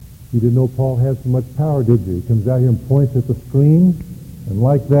You didn't know Paul had so much power, did you? He comes out here and points at the screen, and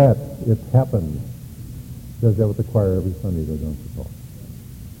like that, it happened. Does that with the choir every Sunday, though, don't you, Paul?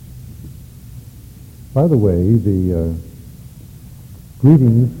 By the way, the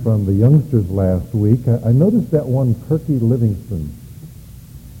greetings from the youngsters last week, I noticed that one, Kirky Livingston.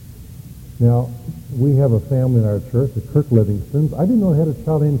 Now, we have a family in our church, the Kirk Livingstons. I didn't know they had a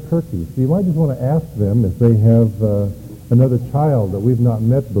child named Kirky. So you might just want to ask them if they have another child that we've not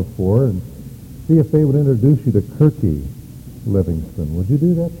met before and see if they would introduce you to Kirky Livingston. Would you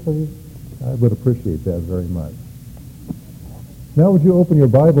do that, please? I would appreciate that very much. Now would you open your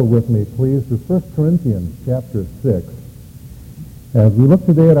Bible with me, please, to 1 Corinthians chapter 6. As we look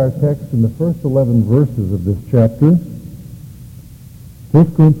today at our text in the first 11 verses of this chapter,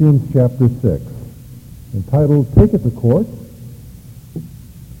 1 Corinthians chapter 6, entitled, Take It to Court.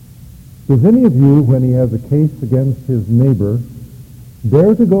 Does any of you, when he has a case against his neighbor,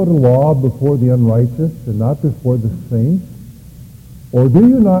 dare to go to law before the unrighteous and not before the saints? Or do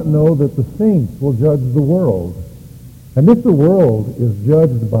you not know that the saints will judge the world? And if the world is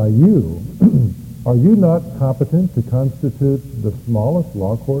judged by you, are you not competent to constitute the smallest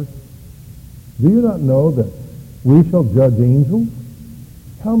law courts? Do you not know that we shall judge angels?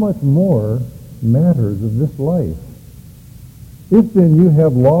 How much more matters of this life? If then you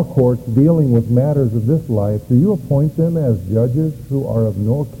have law courts dealing with matters of this life, do you appoint them as judges who are of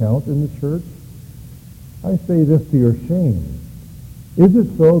no account in the church? I say this to your shame. Is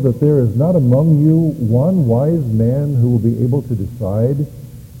it so that there is not among you one wise man who will be able to decide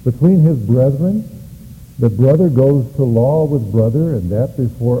between his brethren? That brother goes to law with brother, and that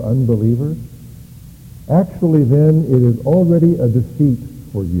before unbelievers? Actually, then, it is already a defeat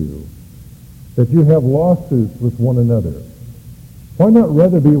for you that you have lawsuits with one another. Why not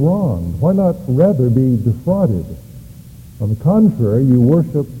rather be wronged? Why not rather be defrauded? On the contrary, you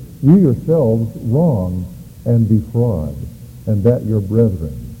yourselves wrong and defraud, and that your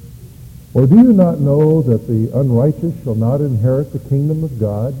brethren. Or do you not know that the unrighteous shall not inherit the kingdom of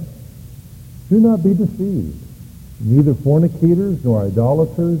God? Do not be deceived. Neither fornicators, nor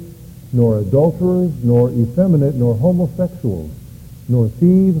idolaters, nor adulterers, nor effeminate, nor homosexuals, nor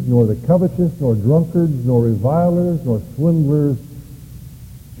thieves, nor the covetous, nor drunkards, nor revilers, nor swindlers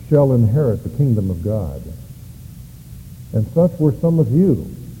shall inherit the kingdom of God. And such were some of you.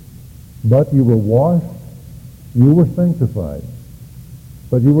 But you were washed, you were sanctified,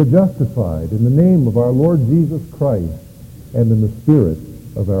 but you were justified in the name of our Lord Jesus Christ and in the Spirit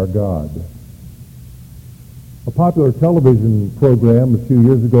of our God. A popular television program a few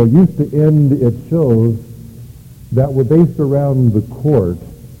years ago used to end its shows that were based around the court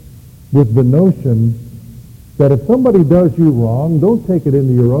with the notion that if somebody does you wrong, don't take it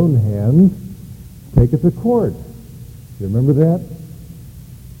into your own hands, take it to court. You remember that?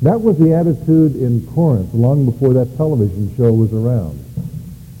 That was the attitude in Corinth long before that television show was around.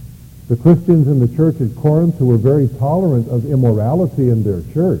 The Christians in the church at Corinth, who were very tolerant of immorality in their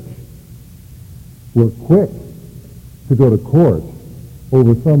church, were quick to go to court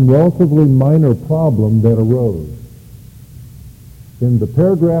over some relatively minor problem that arose. In the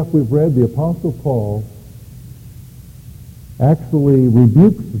paragraph we've read, the Apostle Paul actually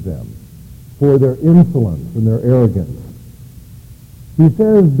rebukes them for their insolence and their arrogance. He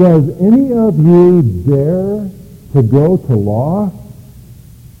says, does any of you dare to go to law?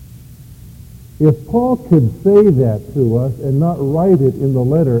 If Paul could say that to us and not write it in the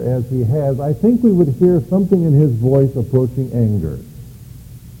letter as he has, I think we would hear something in his voice approaching anger.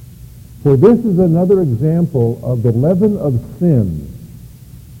 For this is another example of the leaven of sin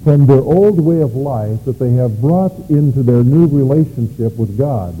from their old way of life that they have brought into their new relationship with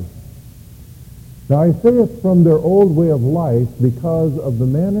God. Now I say it's from their old way of life because of the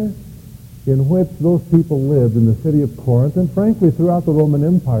manner in which those people lived in the city of Corinth and frankly throughout the Roman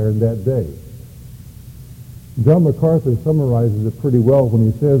Empire in that day. John MacArthur summarizes it pretty well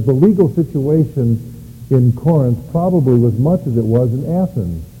when he says the legal situation in Corinth probably was much as it was in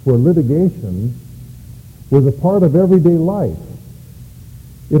Athens, where litigation was a part of everyday life.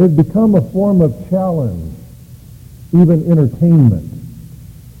 It had become a form of challenge, even entertainment.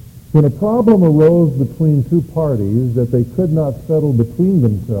 When a problem arose between two parties that they could not settle between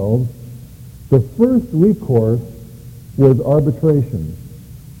themselves, the first recourse was arbitration.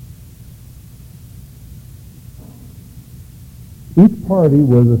 Each party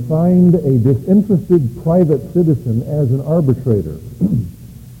was assigned a disinterested private citizen as an arbitrator.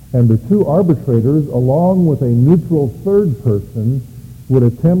 And the two arbitrators, along with a neutral third person, would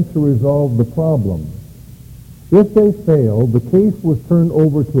attempt to resolve the problem. If they failed, the case was turned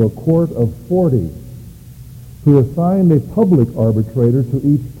over to a court of 40. who assigned a public arbitrator to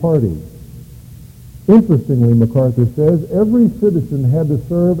each party. Interestingly, MacArthur says, every citizen had to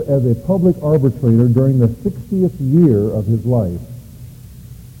serve as a public arbitrator during the 60th year of his life.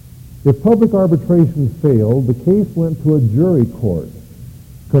 If public arbitration failed, the case went to a jury court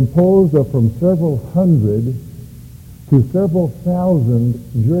composed of from several hundred to several thousand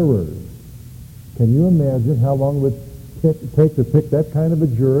jurors. Can you imagine how long it would take to pick that kind of a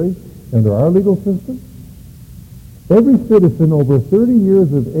jury under our legal system? Every citizen over 30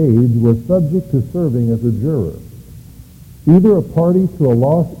 years of age was subject to serving as a juror, either as a party to a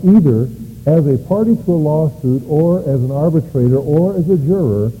lawsuit or as an arbitrator or as a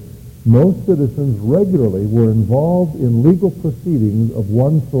juror. Most citizens regularly were involved in legal proceedings of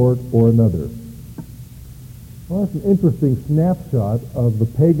one sort or another. Well, that's an interesting snapshot of the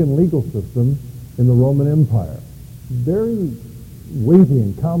pagan legal system in the Roman Empire. Very weighty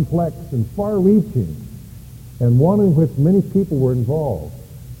and complex and far-reaching, and one in which many people were involved.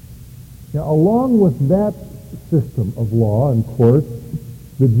 Now, along with that system of law and court,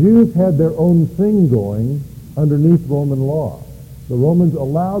 the Jews had their own thing going underneath Roman law. The Romans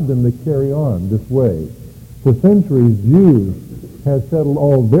allowed them to carry on this way. For centuries, Jews had settled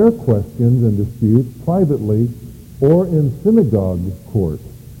all their questions and disputes privately or in synagogue courts.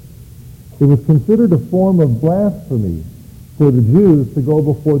 It was considered a form of blasphemy for the Jews to go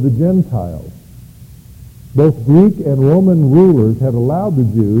before the Gentiles. Both Greek and Roman rulers had allowed the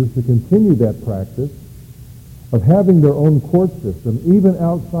Jews to continue that practice of having their own court system even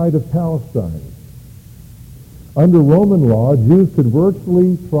outside of Palestine. Under Roman law, Jews could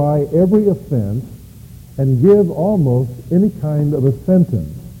virtually try every offense and give almost any kind of a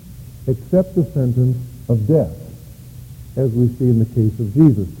sentence, except the sentence of death, as we see in the case of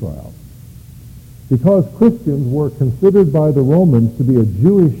Jesus' trial. Because Christians were considered by the Romans to be a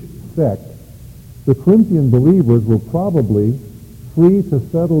Jewish sect, the Corinthian believers were probably free to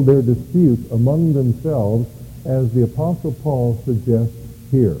settle their disputes among themselves, as the Apostle Paul suggests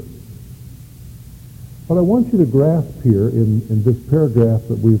here. What I want you to grasp here in this paragraph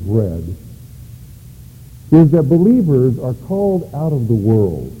that we've read is that believers are called out of the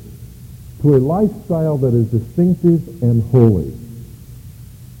world to a lifestyle that is distinctive and holy.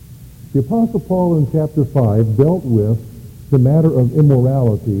 The Apostle Paul in chapter 5 dealt with the matter of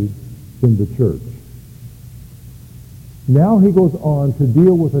immorality in the church. Now he goes on to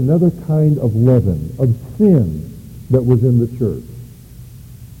deal with another kind of leaven, of sin that was in the church.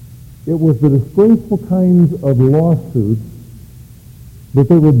 It was the disgraceful kinds of lawsuits that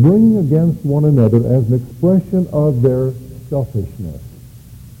they were bringing against one another as an expression of their selfishness,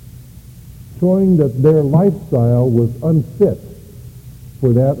 showing that their lifestyle was unfit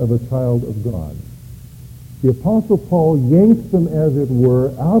for that of a child of God. The Apostle Paul yanks them, as it were,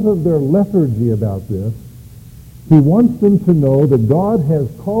 out of their lethargy about this. He wants them to know that God has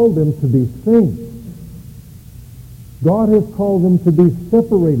called them to be saints. God has called them to be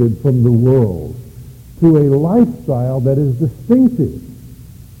separated from the world, to a lifestyle that is distinctive,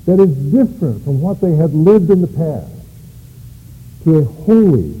 that is different from what they had lived in the past, to a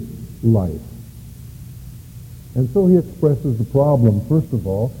holy life. And so he expresses the problem, first of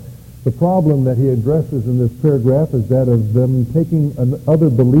all. The problem that he addresses in this paragraph is that of them taking other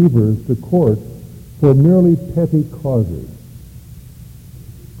believers to court for merely petty causes.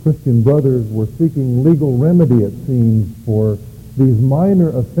 Christian brothers were seeking legal remedy, it seems, for these minor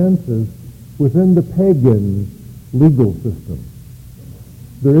offenses within the pagan legal system.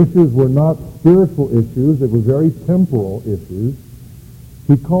 Their issues were not spiritual issues, they were very temporal issues.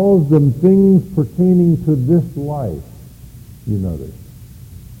 He calls them things pertaining to this life, you notice.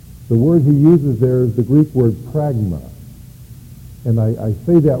 The word he uses there is the Greek word pragma. And I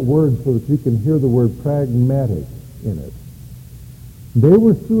say that word so that you can hear the word pragmatic in it. They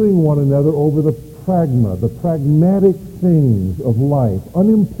were suing one another over the pragma, the pragmatic things of life,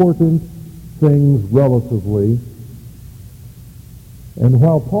 unimportant things relatively. And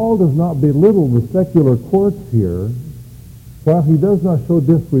while Paul does not belittle the secular courts here, while he does not show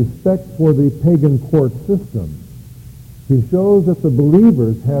disrespect for the pagan court system, he shows that the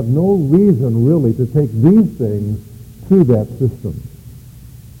believers have no reason really to take these things to that system.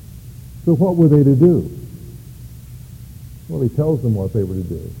 So what were they to do? Well, he tells them what they were to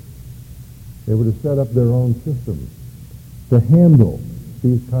do. They were to set up their own systems to handle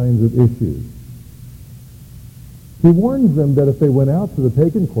these kinds of issues. He warns them that if they went out to the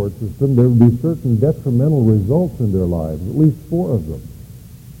pagan court system, there would be certain detrimental results in their lives, at least 4 of them.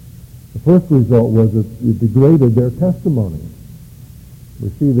 The first result was that it degraded their testimony. We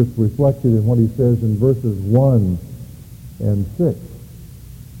see this reflected in what he says in verses 1 and 6.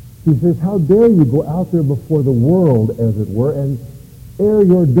 He says, how dare you go out there before the world, as it were, and air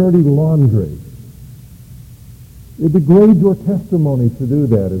your dirty laundry. It degrades your testimony to do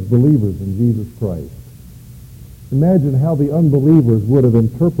that as believers in Jesus Christ. Imagine how the unbelievers would have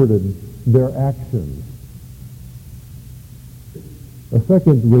interpreted their actions. A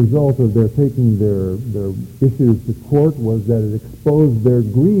second result of their taking their issues to court was that it exposed their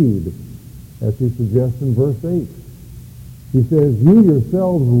greed, as he suggests in verse 8. He says, you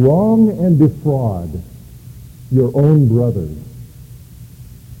yourselves wrong and defraud your own brothers.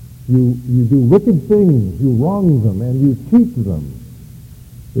 You do wicked things, you wrong them, and you cheat them.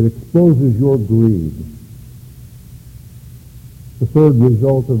 It exposes your greed. The third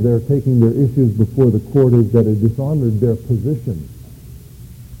result of their taking their issues before the court is that it dishonored their position.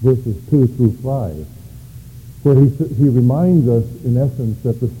 Verses 2 through 5, where he reminds us, in essence,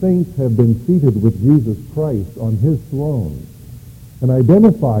 that the saints have been seated with Jesus Christ on his throne and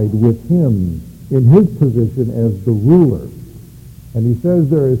identified with him in his position as the ruler. And he says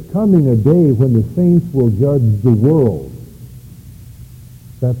there is coming a day when the saints will judge the world.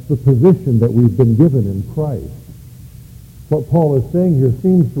 That's the position that we've been given in Christ. What Paul is saying here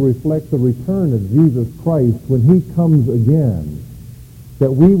seems to reflect the return of Jesus Christ when he comes again,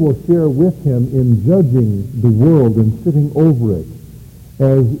 that we will share with him in judging the world and sitting over it.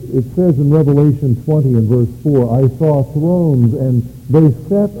 As it says in Revelation 20 and verse 4, I saw thrones, and they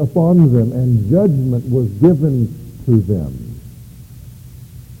sat upon them, and judgment was given to them.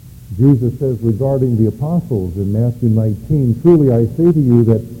 Jesus says regarding the apostles in Matthew 19, truly I say to you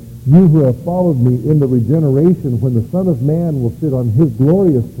that you who have followed me in the regeneration, when the Son of Man will sit on his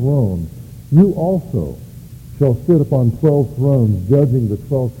glorious throne, you also shall sit upon 12 thrones, judging the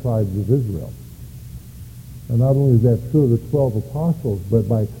 12 tribes of Israel. And not only is that true of the 12 apostles, but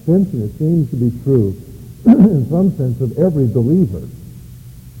by extension it seems to be true in some sense of every believer.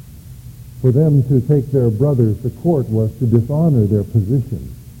 For them to take their brothers to court was to dishonor their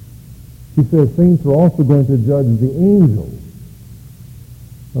position. He says saints are also going to judge the angels.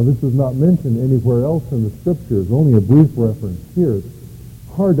 Now this is not mentioned anywhere else in the Scriptures, only a brief reference here.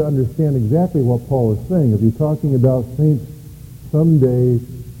 It's hard to understand exactly what Paul is saying. Is he talking about saints someday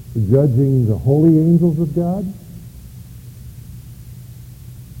judging the holy angels of God?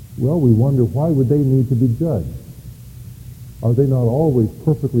 Well, we wonder, why would they need to be judged? Are they not always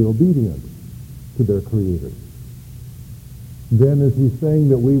perfectly obedient to their Creator? Then is he saying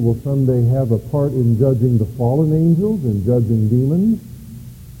that we will someday have a part in judging the fallen angels and judging demons?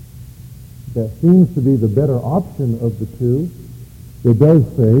 That seems to be the better option of the two. It does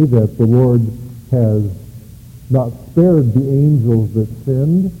say that the Lord has not spared the angels that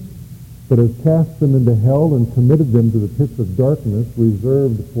sinned, but has cast them into hell and committed them to the pits of darkness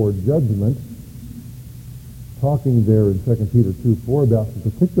reserved for judgment. Talking there in 2 Peter 2:4 about the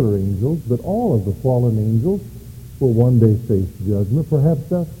particular angels, but all of the fallen angels will one day face judgment. Perhaps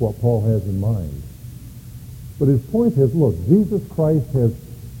that's what Paul has in mind. But his point is, look, Jesus Christ has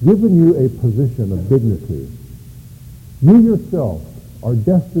given you a position of dignity. You yourself are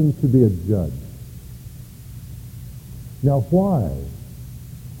destined to be a judge. Now why,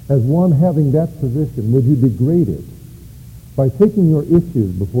 as one having that position, would you degrade it by taking your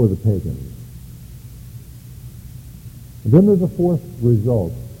issues before the pagans? And then there's a fourth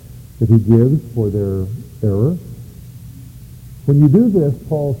result that he gives for their error. When you do this,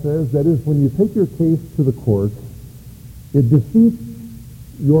 Paul says, that is, when you take your case to the courts, it defeats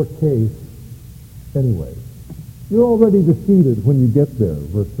your case anyway. You're already defeated when you get there,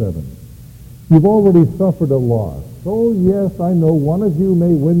 verse 7. You've already suffered a loss. Oh, yes, I know one of you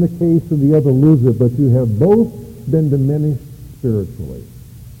may win the case and the other lose it, but you have both been diminished spiritually.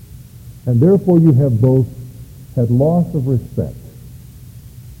 And therefore you have both had loss of respect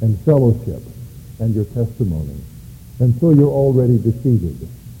and fellowship and your testimony. And so you're already defeated.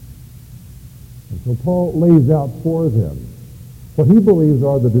 And so Paul lays out for them what he believes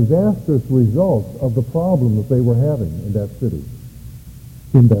are the disastrous results of the problem that they were having in that city,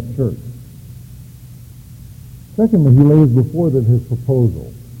 in that church. Secondly, he lays before them his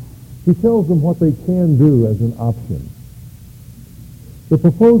proposal. He tells them what they can do as an option. The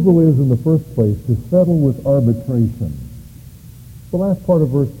proposal is, in the first place, to settle with arbitration. The last part of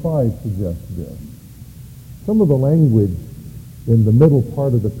verse 5 suggests this. Some of the language in the middle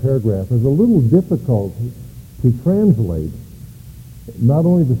part of the paragraph is a little difficult to translate, not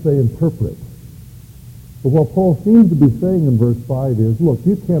only to say interpret. But what Paul seems to be saying in verse 5 is, look,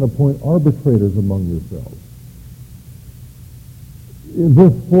 you can't appoint arbitrators among yourselves. In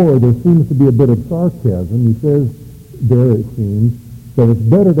verse 4, there seems to be a bit of sarcasm. He says there, it seems, that it's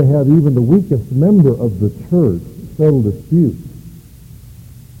better to have even the weakest member of the church settle disputes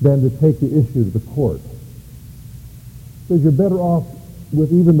than to take the issue to the court. He says you're better off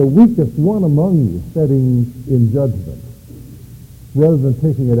with even the weakest one among you setting in judgment rather than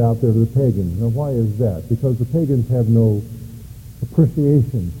taking it out there to the pagans. Now, why is that? Because the pagans have no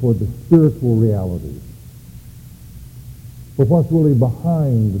appreciation for the spiritual realities, for what's really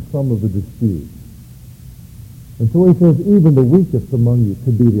behind some of the disputes. And so he says even the weakest among you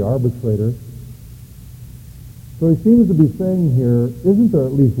could be the arbitrator. So he seems to be saying here, isn't there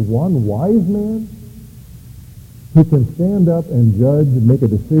at least one wise man who can stand up and judge and make a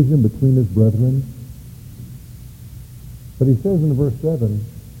decision between his brethren? But he says in verse 7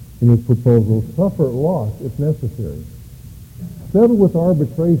 in his proposal, suffer loss if necessary. Settle with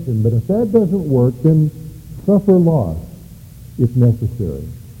arbitration, but if that doesn't work, then suffer loss if necessary.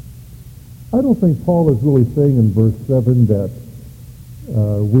 I don't think Paul is really saying in verse 7 that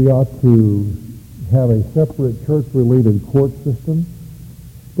we ought to have a separate church-related court system.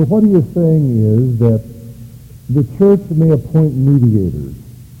 But what he is saying is that the church may appoint mediators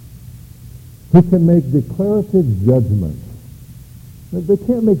who can make declarative judgments. They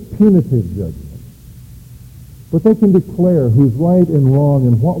can't make punitive judgments, but they can declare who's right and wrong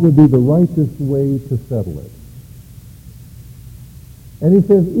and what would be the righteous way to settle it. And he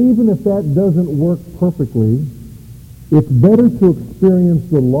says even if that doesn't work perfectly, it's better to experience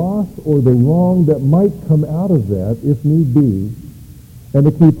the loss or the wrong that might come out of that, if need be, and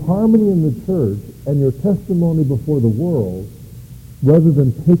to keep harmony in the church and your testimony before the world rather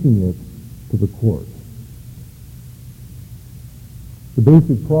than taking it to the court. The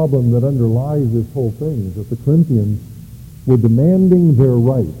basic problem that underlies this whole thing is that the Corinthians were demanding their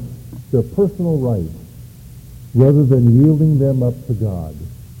rights, their personal rights, rather than yielding them up to God.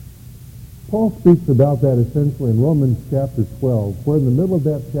 Paul speaks about that essentially in Romans chapter 12, where in the middle of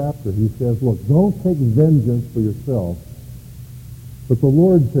that chapter he says, look, don't take vengeance for yourself, but the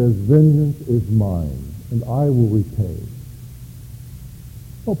Lord says, vengeance is mine, and I will repay.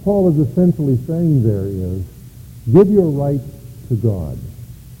 What Paul is essentially saying there is, give your rights to God,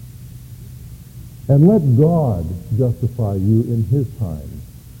 and let God justify you in his time.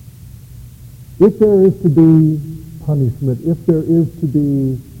 If there is to be punishment, if there is to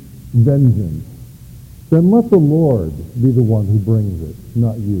be vengeance, then let the Lord be the one who brings it,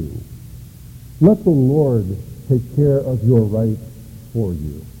 not you. Let the Lord take care of your rights for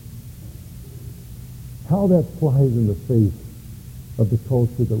you. How that flies in the face of the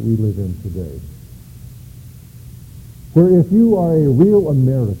culture that we live in today, where if you are a real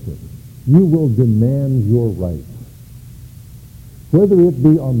American, you will demand your rights. Whether it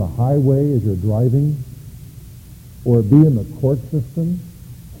be on the highway as you're driving, or it be in the court system,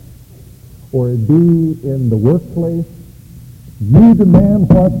 or it be in the workplace, you demand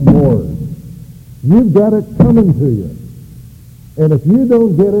what's yours. You've got it coming to you. And if you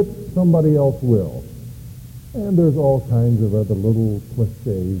don't get it, somebody else will. And there's all kinds of other little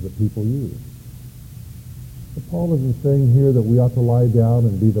cliches that people use. But Paul isn't saying here that we ought to lie down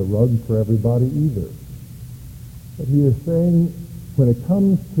and be the rug for everybody either. But he is saying when it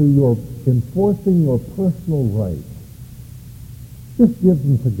comes to your enforcing your personal rights, just give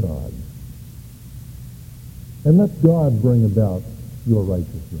them to God. And let God bring about your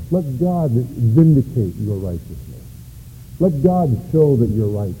righteousness. Let God vindicate your righteousness. Let God show that you're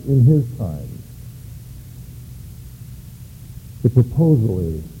right in his time. The proposal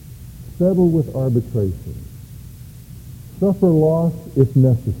is, settle with arbitration. Suffer loss if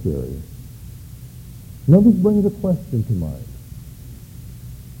necessary. Now this brings a question to mind.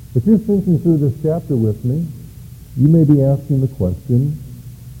 If you're thinking through this chapter with me, you may be asking the question,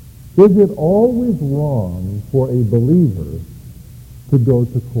 is it always wrong for a believer to go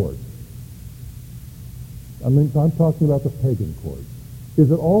to court? I'm talking about the pagan court. Is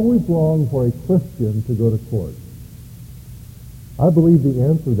it always wrong for a Christian to go to court? I believe the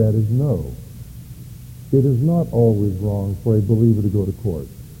answer to that is no. It is not always wrong for a believer to go to court.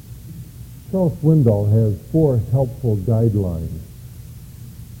 Charles Swindoll has 4 helpful guidelines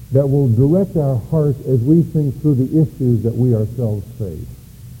that will direct our hearts as we think through the issues that we ourselves face.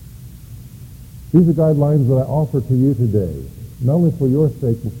 These are guidelines that I offer to you today, not only for your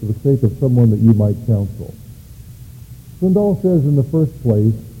sake, but for the sake of someone that you might counsel. Swindoll says in the first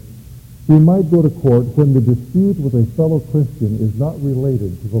place, we might go to court when the dispute with a fellow Christian is not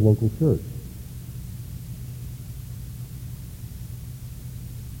related to the local church.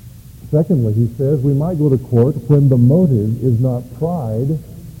 Secondly, he says, we might go to court when the motive is not pride,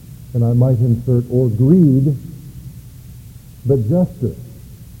 and I might insert, or greed, but justice.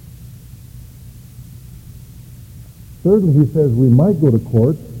 Thirdly, he says we might go to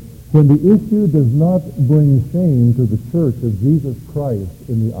court when the issue does not bring shame to the church of Jesus Christ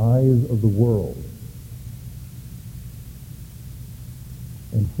in the eyes of the world.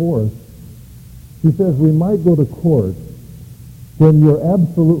 And fourth, he says we might go to court when you're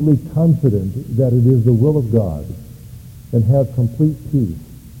absolutely confident that it is the will of God and have complete peace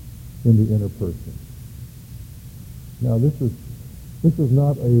in the inner person. Now this is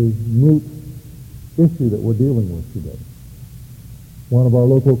not a moot issue that we're dealing with today. One of our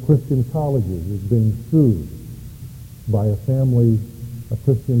local Christian colleges is being sued by a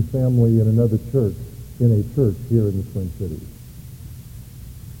Christian family in another church, in a church here in the Twin Cities.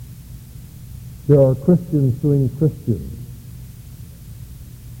 There are Christians suing Christians.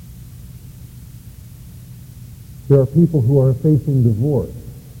 There are people who are facing divorce,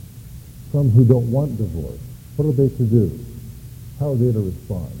 some who don't want divorce. What are they to do? How are they to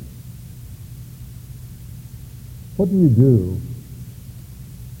respond? What do you do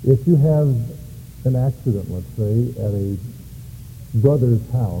if you have an accident, let's say, at a brother's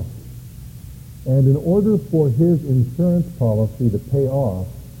house, and in order for his insurance policy to pay off,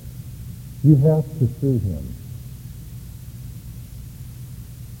 you have to sue him?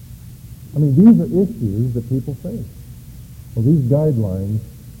 I mean, these are issues that people face. Well, these guidelines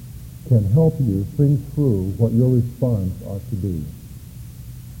can help you think through what your response ought to be.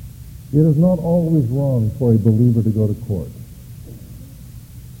 It is not always wrong for a believer to go to court.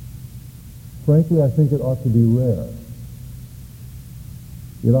 Frankly, I think it ought to be rare.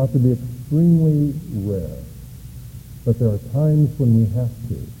 It ought to be extremely rare. But there are times when we have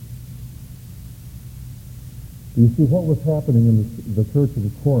to. You see, what was happening in the church in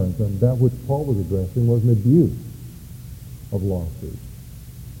Corinth, and that which Paul was addressing, was an abuse of lawsuits.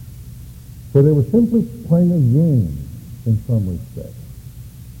 So they were simply playing a game in some respects,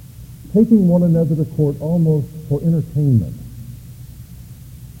 taking one another to court almost for entertainment,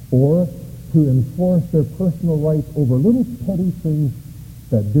 or to enforce their personal rights over little petty things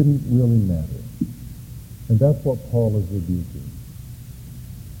that didn't really matter. And that's what Paul is rebuking.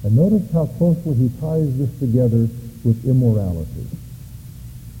 And notice how closely he ties this together with immorality.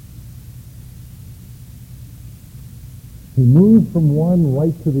 He moves from one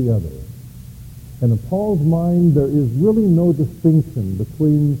right to the other. And in Paul's mind, there is really no distinction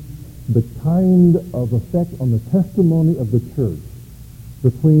between the kind of effect on the testimony of the church,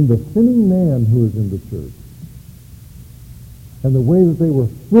 between the sinning man who is in the church and the way that they were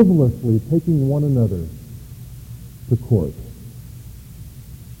frivolously taking one another to court.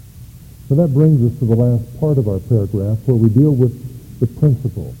 So that brings us to the last part of our paragraph, where we deal with the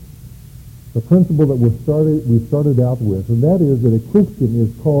principle. The principle that we started out with, and that is that a Christian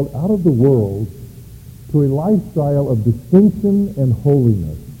is called out of the world to a lifestyle of distinction and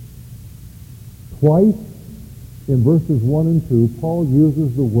holiness. Twice in verses 1 and 2, Paul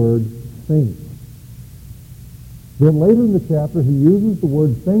uses the word saint. Then later in the chapter, he uses the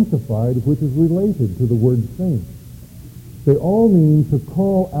word sanctified, which is related to the word saint. They all mean to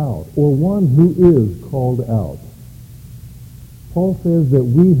call out, or one who is called out. Paul says that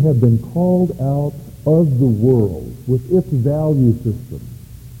we have been called out of the world with its value system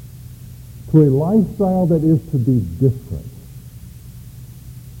to a lifestyle that is to be different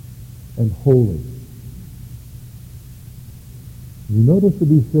and holy. You notice that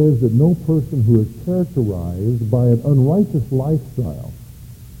he says that no person who is characterized by an unrighteous lifestyle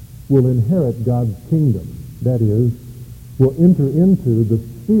will inherit God's kingdom. That is, will enter into the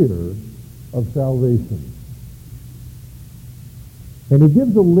sphere of salvation. And he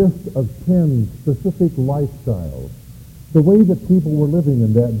gives a list of 10 specific lifestyles, the way that people were living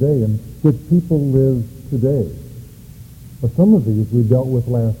in that day and which people live today. Well, some of these we dealt with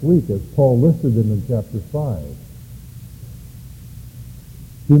last week, as Paul listed them in chapter 5.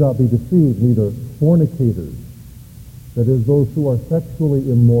 Do not be deceived, neither fornicators, that is, those who are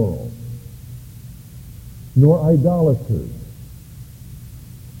sexually immoral, nor idolaters,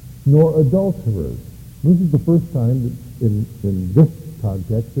 nor adulterers. This is the first time that in this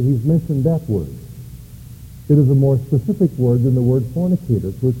context that he's mentioned that word. It is a more specific word than the word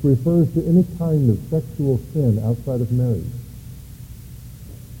fornicators, which refers to any kind of sexual sin outside of marriage.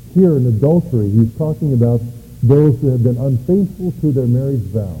 Here in adultery, he's talking about those who have been unfaithful to their marriage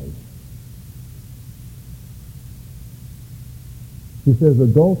vows. He says,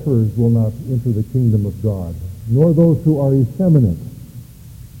 adulterers will not enter the kingdom of God, nor those who are effeminate,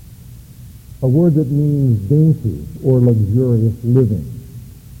 a word that means dainty or luxurious living.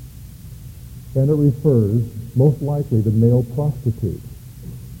 And it refers, most likely, to male prostitutes,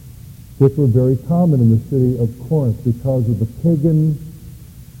 which were very common in the city of Corinth because of the pagan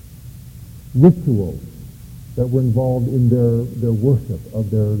rituals that were involved in their worship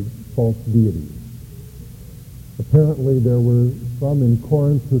of their false deities. Apparently there were some in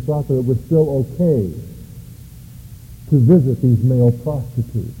Corinth who thought that it was still okay to visit these male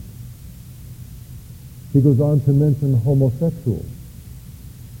prostitutes. He goes on to mention homosexuals,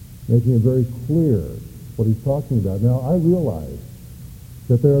 making it very clear what he's talking about. Now, I realize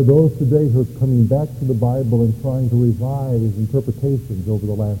that there are those today who are coming back to the Bible and trying to revise interpretations over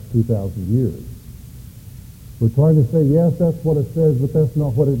the last 2,000 years. We're trying to say, yes, that's what it says, but that's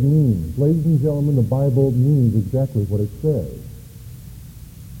not what it means. Ladies and gentlemen, the Bible means exactly what it says.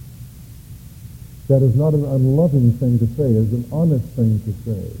 That is not an unloving thing to say. It is an honest thing to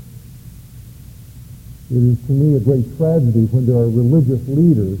say. It is to me a great tragedy when there are religious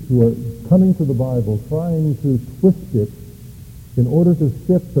leaders who are coming to the Bible trying to twist it in order to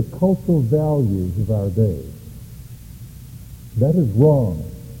fit the cultural values of our day. That is wrong.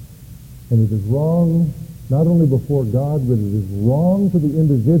 And it is wrong not only before God, but it is wrong to the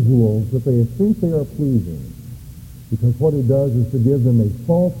individuals that they think they are pleasing. Because what it does is to give them a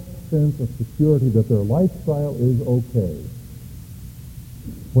false sense of security that their lifestyle is okay,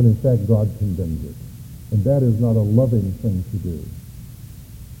 when in fact God condemns it. And that is not a loving thing to do.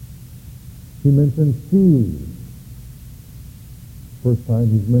 He mentions thieves. First time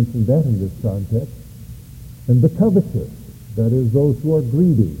he's mentioned that in this context. And the covetous, that is those who are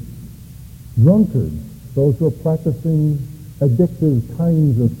greedy. Drunkards, those who are practicing addictive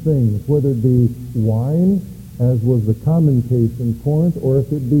kinds of things, whether it be wine, as was the common case in Corinth, or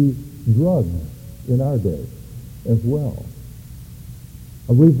if it be drugs in our day as well.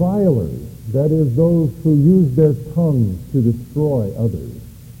 Revilers, that is those who use their tongues to destroy others.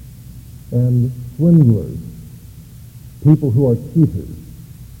 And swindlers, people who are cheaters.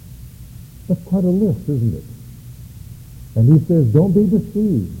 That's quite a list, isn't it? And he says, don't be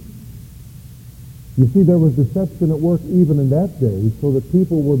deceived. You see, there was deception at work even in that day, so that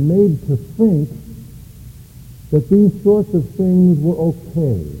people were made to think that these sorts of things were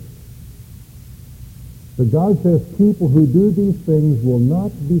okay. But God says people who do these things will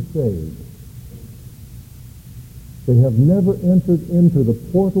not be saved. They have never entered into the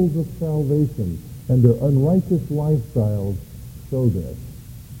portals of salvation, and their unrighteous lifestyles show this.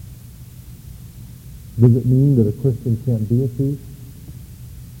 Does it mean that a Christian can't be a thief?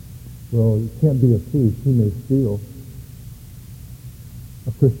 Well, he can't be a thief. He may steal.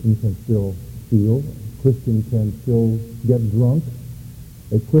 A Christian can still steal. A Christian can still get drunk.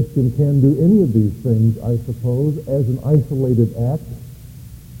 A Christian can do any of these things, I suppose, as an isolated act.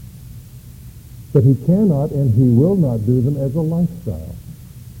 But he cannot and he will not do them as a lifestyle.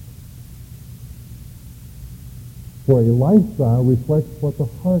 For a lifestyle reflects what the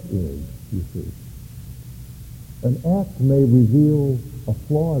heart is, you see. An act may reveal a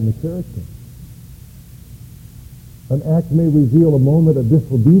flaw in the character. An act may reveal a moment of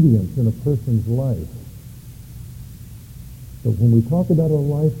disobedience in a person's life. But when we talk about a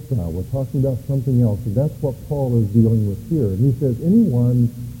lifestyle, we're talking about something else, and that's what Paul is dealing with here. And he says anyone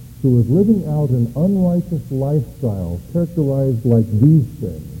who is living out an unrighteous lifestyle characterized like these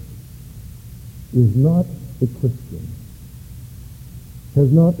things is not a Christian,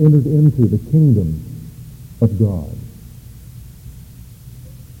 has not entered into the kingdom of God.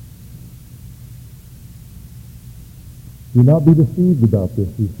 Do not be deceived about this,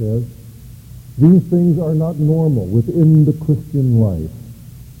 he says. These things are not normal within the Christian life.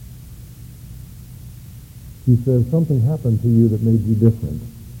 He says something happened to you that made you different.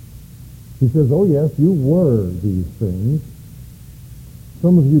 He says, oh yes, you were these things.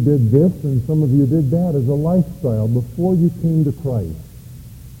 Some of you did this and some of you did that as a lifestyle before you came to Christ.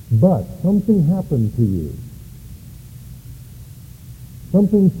 But something happened to you.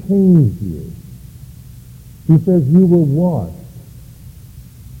 Something changed you. He says you were washed.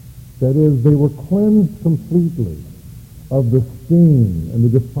 That is, they were cleansed completely of the stain and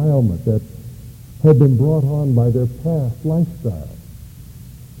the defilement that had been brought on by their past lifestyle.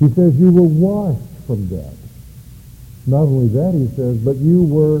 He says you were washed from that. Not only that, he says, but you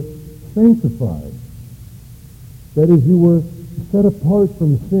were sanctified. That is, you were set apart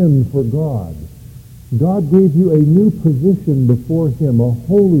from sin for God. God gave you a new position before him, a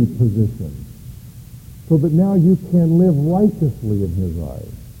holy position, so that now you can live righteously in his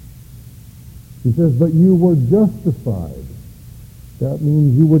eyes. He says, but you were justified. That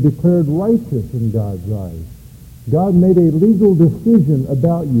means you were declared righteous in God's eyes. God made a legal decision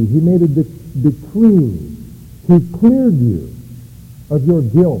about you. He made a decree. He cleared you of your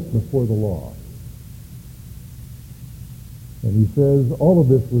guilt before the law. And he says all of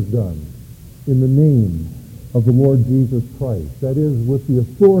this was done in the name of the Lord Jesus Christ. That is, with the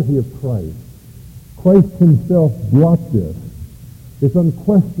authority of Christ. Christ himself brought this It's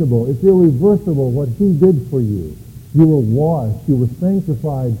unquestionable. It's irreversible what he did for you. You were washed. You were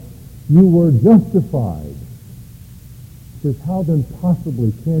sanctified. You were justified. He says, how then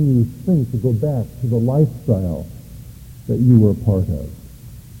possibly can you think to go back to the lifestyle that you were a part of?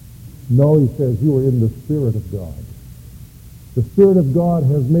 No, he says, you are in the Spirit of God. The Spirit of God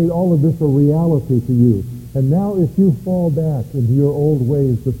has made all of this a reality to you. And now if you fall back into your old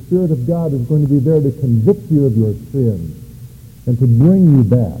ways, the Spirit of God is going to be there to convict you of your sins and to bring you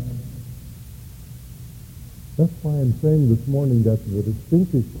back. That's why I'm saying this morning that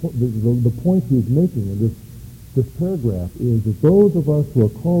the point he's making in this paragraph is that those of us who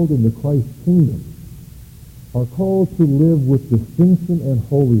are called into Christ's kingdom are called to live with distinction and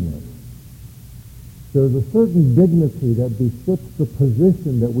holiness. There's a certain dignity that befits the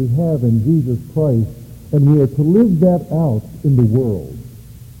position that we have in Jesus Christ, and we are to live that out in the world.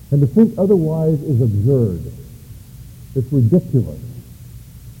 And to think otherwise is absurd. It's ridiculous.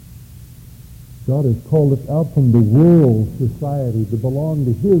 God has called us out from the world society to belong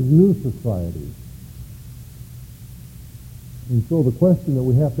to his new society. And so the question that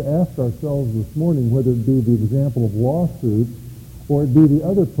we have to ask ourselves this morning, whether it be the example of lawsuits or it be the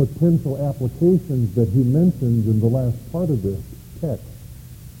other potential applications that he mentions in the last part of this text,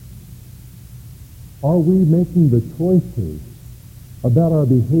 are we making the choices about our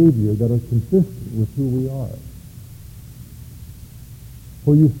behavior that are consistent with who we are?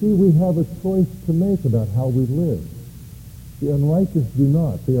 For you see, we have a choice to make about how we live. The unrighteous do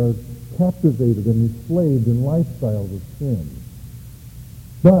not. They are captivated and enslaved in lifestyles of sin.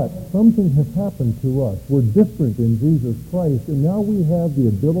 But something has happened to us. We're different in Jesus Christ, and now we have the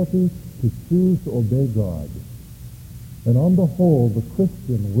ability to choose to obey God. And on the whole, the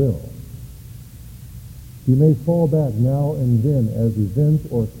Christian will. He may fall back now and then as events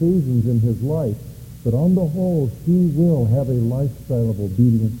or occasions in his life, but on the whole, he will have a lifestyle of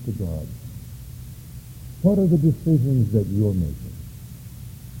obedience to God. What are the decisions that you're making?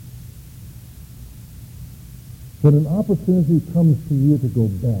 When an opportunity comes to you to go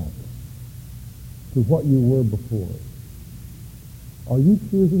back to what you were before, are you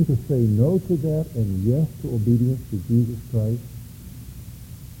choosing to say no to that and yes to obedience to Jesus Christ?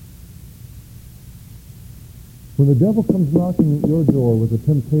 When the devil comes knocking at your door with a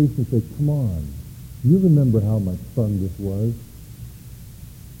temptation to say, come on, you remember how much fun this was.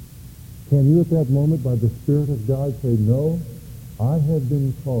 Can you at that moment, by the Spirit of God, say, no, I have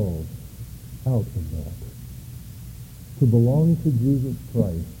been called out of that, to belong to Jesus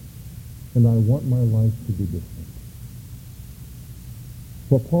Christ, and I want my life to be different.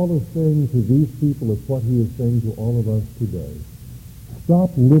 What Paul is saying to these people is what he is saying to all of us today.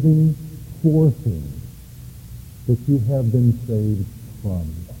 Stop living for things that you have been saved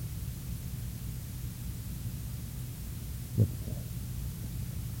from. Let's pray.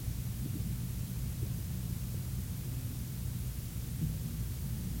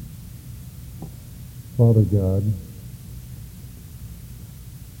 Father God,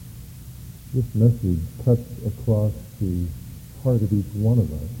 this message cuts across the heart of each one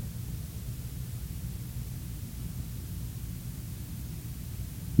of us.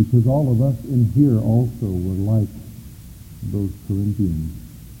 Because all of us in here also were like those Corinthians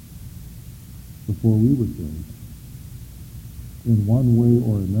before we were saved. In one way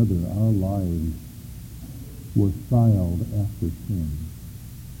or another, our lives were styled after sin.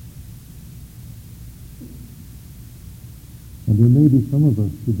 And there may be some of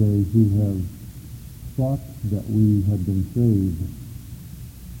us today who have thought that we had been saved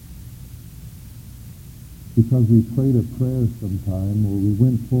because we prayed a prayer sometime or we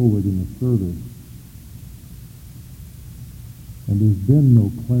went forward in a service and there's been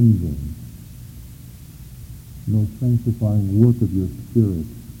no cleansing, no sanctifying work of your Spirit,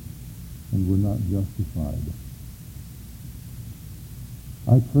 and we're not justified.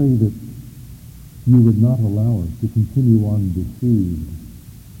 I pray that you would not allow us to continue on deceived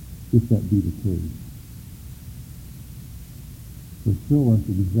if that be the case. But show us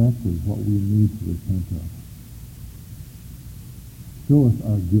exactly what we need to repent of. Show us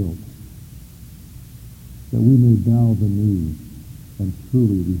our guilt, that we may bow the knee and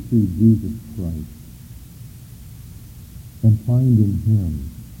truly receive Jesus Christ and find in him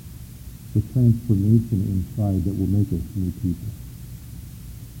the transformation inside that will make us new people.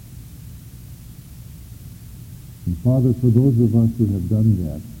 And Father, for those of us who have done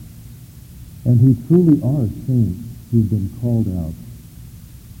that, and who truly are saints who've been called out,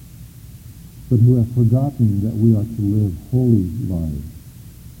 but who have forgotten that we are to live holy lives,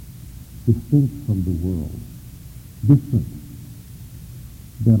 distinct from the world, different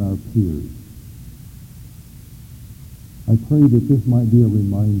than our peers, I pray that this might be a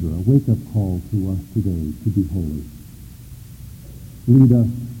reminder, a wake-up call to us today to be holy. Lead us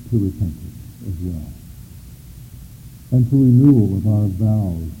to repentance as well, and to renewal of our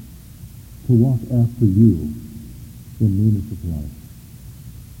vows to walk after you in newness of life.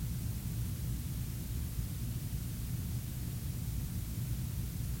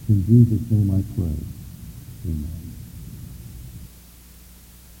 In Jesus' name I pray. Amen.